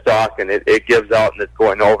that stalk, and it gives out and it's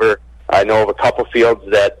going over. I know of a couple fields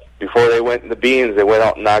that before they went in the beans, they went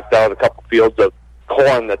out and knocked out a couple fields of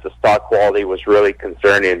corn that the stalk quality was really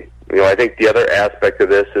concerning. I think the other aspect of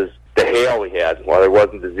this is the hail we had. While there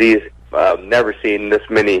wasn't disease, I've never seen this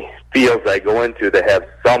many fields I go into that have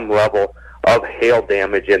some level of hail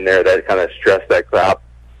damage in there that kind of stressed that crop,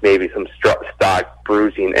 maybe some stock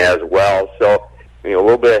bruising as well. So, a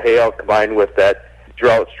little bit of hail combined with that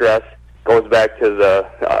drought stress goes back to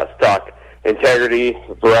the stock integrity.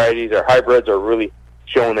 Varieties or hybrids are really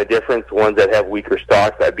showing a difference. The ones that have weaker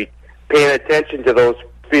stalks, I'd be paying attention to those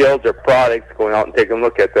fields or products, going out and taking a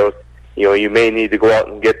look at those. You may need to go out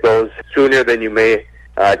and get those sooner than you may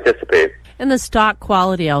anticipate. And the stock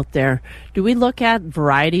quality out there, do we look at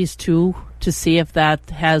varieties too to see if that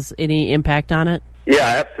has any impact on it?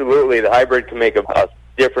 Yeah, absolutely. The hybrid can make a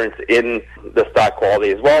difference in the stock quality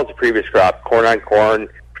as well as the previous crop. Corn on corn,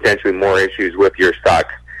 potentially more issues with your stock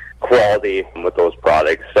quality with those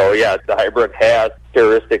products. So yeah, the hybrid has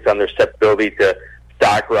characteristics on their susceptibility to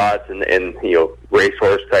stock rots, and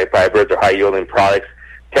racehorse type hybrids or high yielding products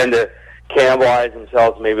tend to cannibalize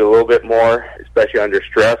themselves maybe a little bit more, especially under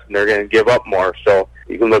stress, and they're going to give up more. So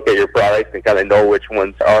you can look at your products and kind of know which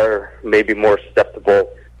ones are maybe more susceptible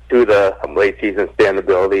to the late season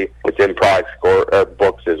standability within product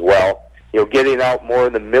books as well. Getting out more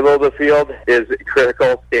in the middle of the field is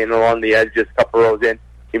critical. Staying along the edge, just a couple rows in,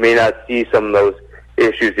 you may not see some of those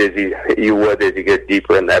issues as you would as you get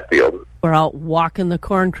deeper in that field. We're out walking the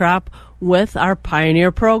corn crop with our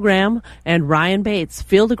Pioneer program and Ryan Bates,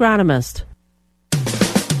 field agronomist.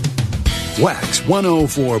 Wax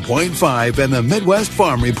 104.5 and the Midwest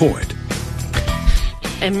Farm Report.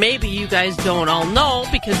 And maybe you guys don't all know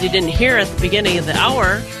because you didn't hear at the beginning of the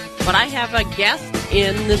hour, but I have a guest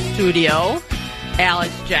in the studio,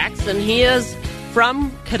 Alex Jackson. He is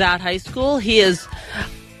from Cadott High School. He is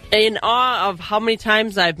in awe of how many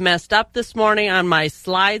times I've messed up this morning on my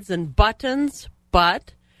slides and buttons,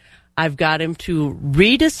 but I've got him to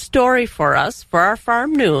read a story for us for our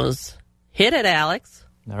farm news. Hit it, Alex.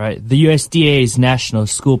 All right. The USDA's National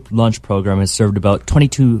School Lunch Program has served about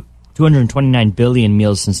 229 billion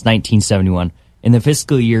meals since 1971. In the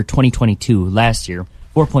fiscal year 2022, last year,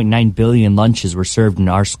 4.9 billion lunches were served in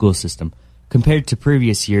our school system. Compared to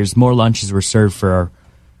previous years, more lunches were served for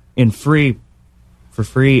free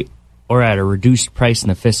or at a reduced price in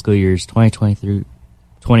the fiscal years 2020 through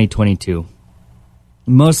 2022,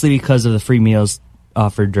 mostly because of the free meals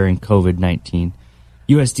offered during COVID-19.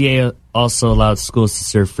 USDA also allowed schools to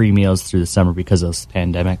serve free meals through the summer because of the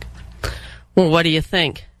pandemic. Well, what do you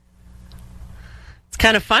think? It's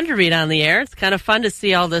kind of fun to read on the air. It's kind of fun to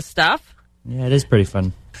see all this stuff. Yeah, it is pretty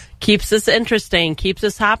fun. Keeps us interesting, keeps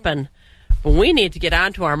us hopping. But we need to get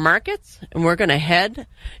on to our markets, and we're going to head.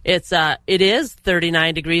 It is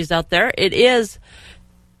 39 degrees out there. It is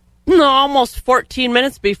almost 14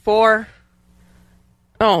 minutes before.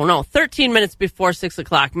 Oh, no, 13 minutes before 6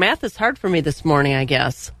 o'clock. Math is hard for me this morning, I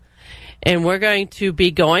guess. And we're going to be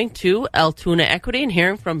going to Altoona Equity and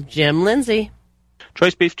hearing from Jim Lindsay.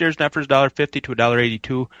 Choice beef steers and heifers $1.50 to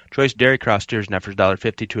 $1.82. Choice dairy cross steers and heifers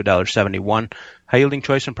 $1.50 to $1.71. High-yielding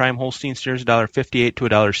choice and prime Holstein steers $1.58 to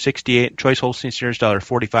 $1.68. Choice Holstein steers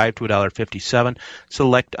 $1.45 to $1.57.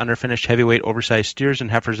 Select underfinished heavyweight oversized steers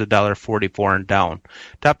and heifers $1.44 and down.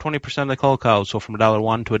 Top 20% of the cull cows sold from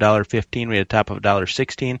 $1.01 to $1.15. We had a top of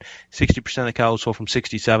 $1.16. 60% of the cows sold from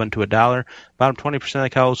 $67 to $1. Bottom 20% of the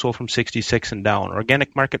cows sold from $66 and down.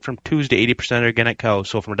 Organic market from Tuesday, 80% of organic cows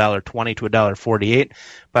sold from $1.20 to $1.48.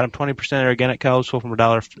 Bottom 20% of organic cows sold from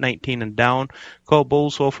 $1.19 and down. Cull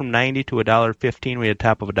bulls sold from $90 to $1.15. We had a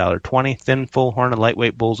top of $1.20. Thin, full horn, and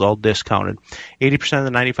lightweight bulls all discounted. 80% of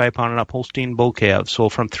the 95-pound and up Holstein bull calves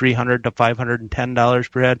sold from $300 to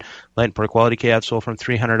 $510 per head. Light and poor quality calves sold from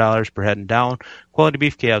 $300 per head and down. Quality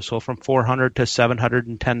beef calves sold from $400 to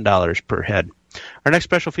 $710 per head. Our next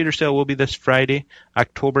special feeder sale will be this Friday,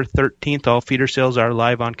 October 13th. All feeder sales are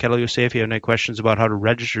live on Cattle USA. If you have any questions about how to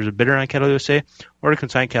register as a bidder on Cattle USA or to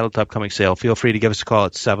consign cattle to upcoming sale, feel free to give us a call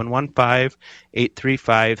at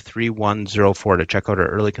 715-835-3104. To check out our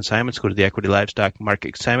early consignments, go to the Equity Livestock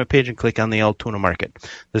Market consignment page and click on the Altoona Market.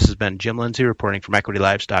 This has been Jim Lindsay reporting from Equity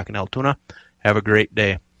Livestock in Altoona. Have a great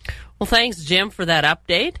day. Well, thanks, Jim, for that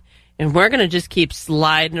update. And we're going to just keep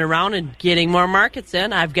sliding around and getting more markets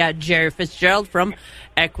in. I've got Jerry Fitzgerald from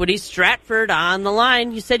Equity Stratford on the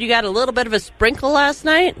line. You said you got a little bit of a sprinkle last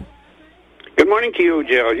night? Good morning to you,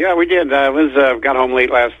 Jill. Yeah, we did. I got home late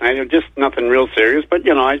last night. It was just nothing real serious. But,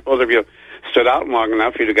 I suppose if you stood out long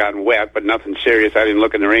enough, you'd have gotten wet, but nothing serious. I didn't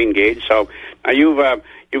look in the rain gauge. So you've got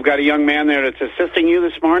a young man there that's assisting you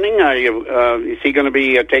this morning. Is he going to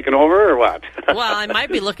be taking over or what? Well, I might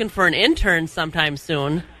be looking for an intern sometime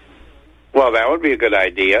soon. Well, that would be a good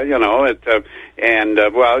idea, you got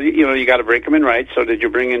to break them in right. So did you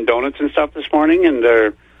bring in donuts and stuff this morning? And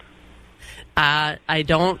I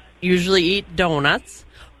don't usually eat donuts,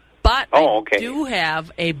 but I do have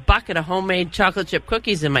a bucket of homemade chocolate chip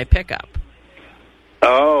cookies in my pickup.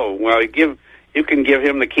 Oh, well, you can give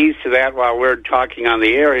him the keys to that while we're talking on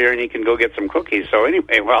the air here, and he can go get some cookies. So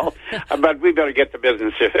anyway, but we better get to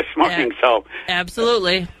business here this morning. Yeah, so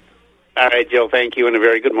absolutely. All right, Jill, thank you, and a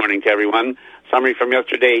very good morning to everyone. Summary from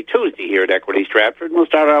yesterday, Tuesday, here at Equity Stratford. We'll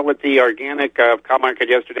start out with the organic cow market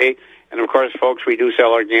yesterday. And, of course, folks, we do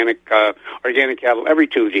sell organic cattle every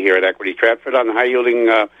Tuesday here at Equity Stratford on the high-yielding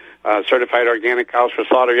certified organic cows for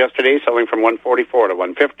slaughter yesterday, selling from $144 to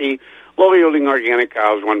 $150. Low-yielding organic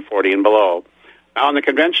cows, $140 and below. Now, on the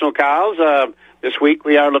conventional cows, this week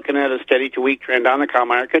we are looking at a steady two-week trend on the cow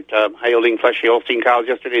market. High-yielding fleshy Holstein cows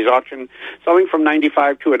yesterday's auction selling from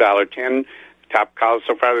 $95 to $1.10. Top cows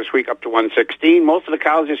so far this week up to $116. Most of the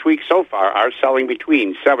cows this week so far are selling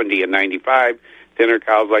between $70 and $95. Thinner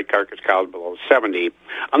cows like carcass cows below $70.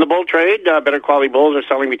 On the bull trade, better quality bulls are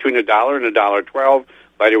selling between $1 and $1.12.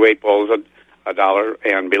 Lighter weight bulls $1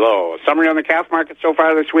 and below. A summary on the calf market so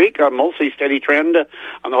far this week, a mostly steady trend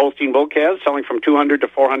on the Holstein bull calves, selling from $200 to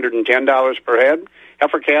 $410 per head.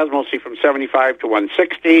 Heifer calves mostly from $75 to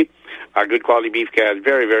 $160. Good quality beef calves,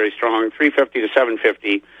 very, very strong, $350 to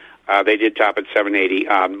 $750. They did top at $780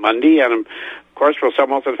 on Monday. And, of course, we'll sell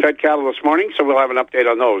most of the fed cattle this morning, so we'll have an update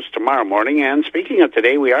on those tomorrow morning. And speaking of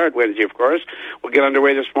today, we are at Wednesday, of course. We'll get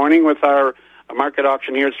underway this morning with our market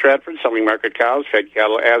auction here at Stratford, selling market cows, fed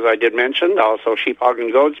cattle, as I did mention, also sheep, hog, and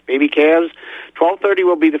goats, baby calves. 12:30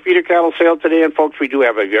 will be the feeder cattle sale today. And, folks, we do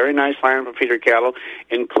have a very nice line for feeder cattle,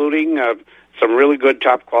 including some really good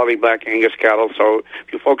top-quality Black Angus cattle. So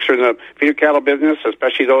if you folks are in the feeder cattle business,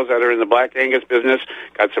 especially those that are in the Black Angus business,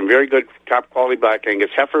 got some very good top-quality Black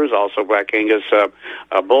Angus heifers, also Black Angus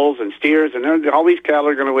bulls and steers, and all these cattle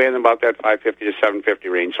are going to weigh in about that $550 to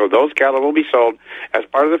 $750 range. So those cattle will be sold as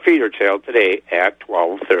part of the feeder sale today at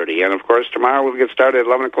 12:30. And, of course, tomorrow we'll get started at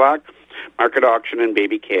 11 o'clock. Market auction and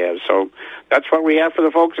baby calves. So that's what we have for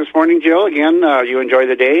the folks this morning, Jill. Again, you enjoy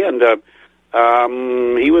the day, and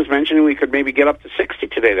He was mentioning we could maybe get up to 60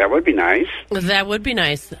 today. That would be nice. That would be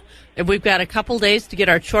nice. We've got a couple days to get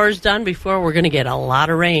our chores done before we're going to get a lot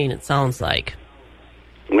of rain, it sounds like.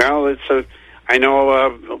 Well, I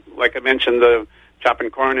know, like I mentioned, the chopping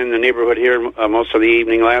corn in the neighborhood here most of the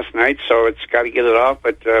evening last night, so it's got to get it off.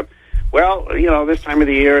 But, this time of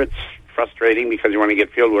the year, it's frustrating because you want to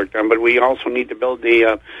get field work done, but we also need to build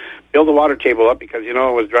the water table up because, it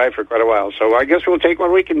was dry for quite a while. So I guess we'll take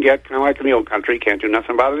what we can get, kind of like in the old country. Can't do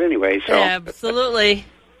nothing about it anyway. So absolutely.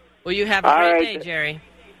 Well, you have a great day, Jerry.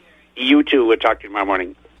 You too. We'll talk to you tomorrow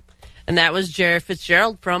morning. And that was Jerry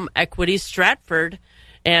Fitzgerald from Equity Stratford.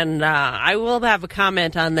 And I will have a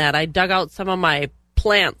comment on that. I dug out some of my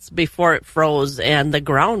plants before it froze, and the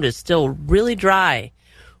ground is still really dry.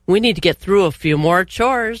 We need to get through a few more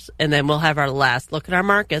chores, and then we'll have our last look at our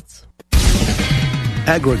markets.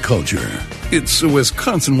 Agriculture. It's a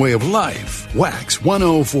Wisconsin way of life. Wax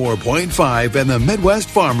 104.5 and the Midwest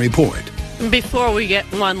Farm Report. Before we get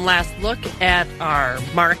one last look at our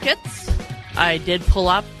markets, I did pull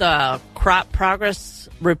up the crop progress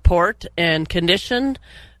report and condition.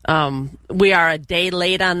 We are a day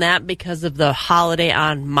late on that because of the holiday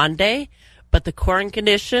on Monday, but the corn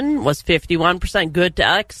condition was 51% good to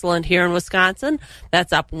excellent here in Wisconsin.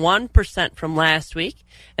 That's up 1% from last week.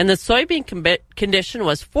 And the soybean condition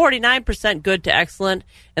was 49% good to excellent,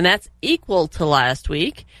 and that's equal to last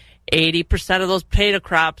week. 80% of those potato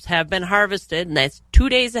crops have been harvested, and that's 2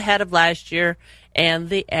 days ahead of last year and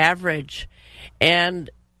the average. And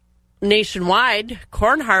nationwide,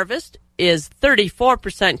 corn harvest is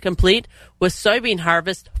 34% complete, with soybean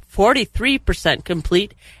harvest 43%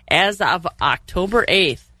 complete as of October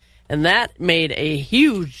 8th. And that made a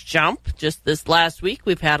huge jump just this last week.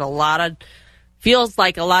 We've had feels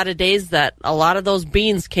like a lot of days that a lot of those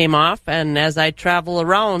beans came off, and as I travel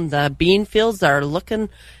around, the bean fields are looking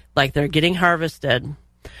like they're getting harvested.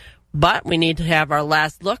 But we need to have our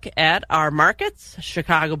last look at our markets.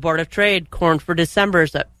 Chicago Board of Trade, corn for December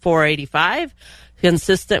is at $4.85,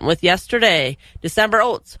 consistent with yesterday. December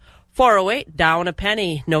oats, $4.08, down a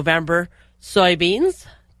penny. November soybeans,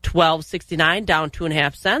 $12.69, down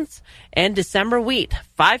 2.5 cents. And December wheat,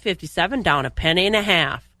 $5.57, down a penny and a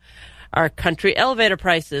half. Our country elevator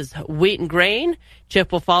prices, wheat and grain,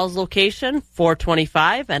 Chippewa Falls location,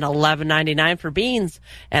 $4.25 and $11.99 for beans.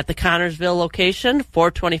 At the Connorsville location,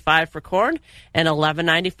 $4.25 for corn and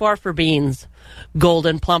 $11.94 for beans.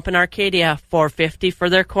 Golden Plump in Arcadia, $4.50 for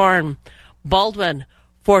their corn. Baldwin,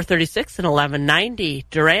 $4.36 and $11.90.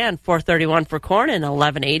 Duran, $4.31 for corn and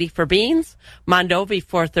 $11.80 for beans. Mondovi,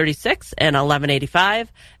 $4.36 and $11.85.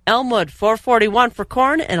 Elmwood, $4.41 for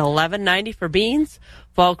corn and $11.90 for beans.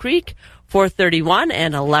 Fall Creek, $4.31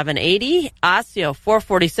 and $11.80. Osseo,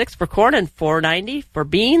 $4.46 for corn and $4.90 for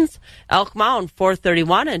beans. Elk Mound,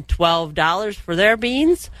 $4.31 and $12 for their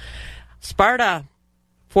beans. Sparta,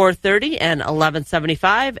 $4.30 and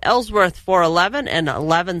 $11.75. Ellsworth, $4.11 and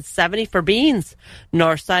 $11.70 for beans.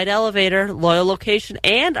 Northside Elevator, Loyal location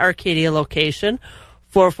and Arcadia location,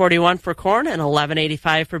 $4.41 for corn and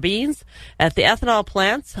 $11.85 for beans. At the ethanol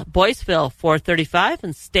plants, Boyceville, $4.35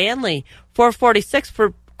 and Stanley, $4.46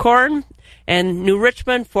 for corn, and New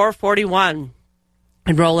Richmond, $4.41.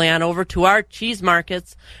 And rolling on over to our cheese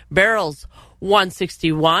markets, barrels,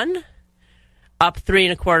 $1.61. Up 3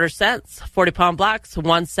 1/4 cents. 40-pound blocks,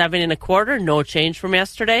 $1.70 1/4, no change from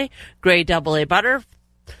yesterday. Gray AA butter,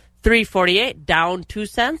 $3.48, down 2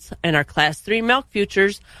 cents. And our Class 3 milk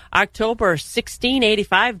futures, October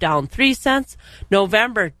 $16.85, down 3 cents.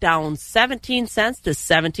 November down 17 cents to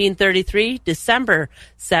 $17.33. December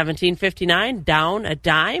 $17.59, down a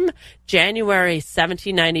dime. January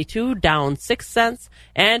 $17.92, down 6 cents.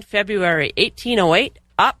 And February $18.08,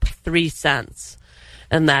 up 3 cents.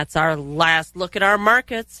 And that's our last look at our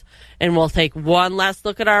markets. And we'll take one last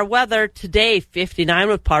look at our weather. Today, 59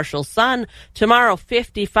 with partial sun. Tomorrow,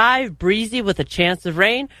 55, breezy with a chance of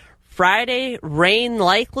rain. Friday, rain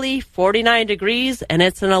likely, 49 degrees, and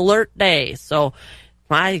it's an alert day. So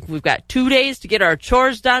we've got 2 days to get our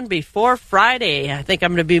chores done before Friday. I think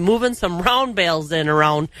I'm going to be moving some round bales in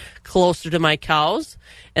around closer to my cows.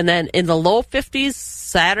 And then in the low 50s,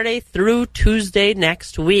 Saturday through Tuesday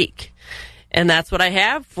next week. And that's what I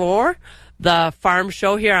have for the Farm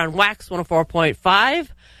Show here on Wax 104.5.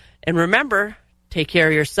 And remember, take care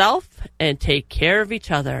of yourself and take care of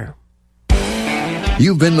each other.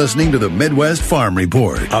 You've been listening to the Midwest Farm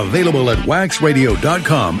Report, available at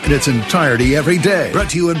waxradio.com in its entirety every day. Brought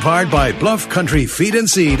to you in part by Bluff Country Feed and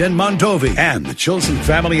Seed in Mondovi and the Chilson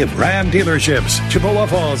family of Ram dealerships, Chippewa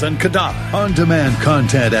Falls and Cadott. On-demand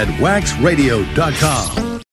content at waxradio.com.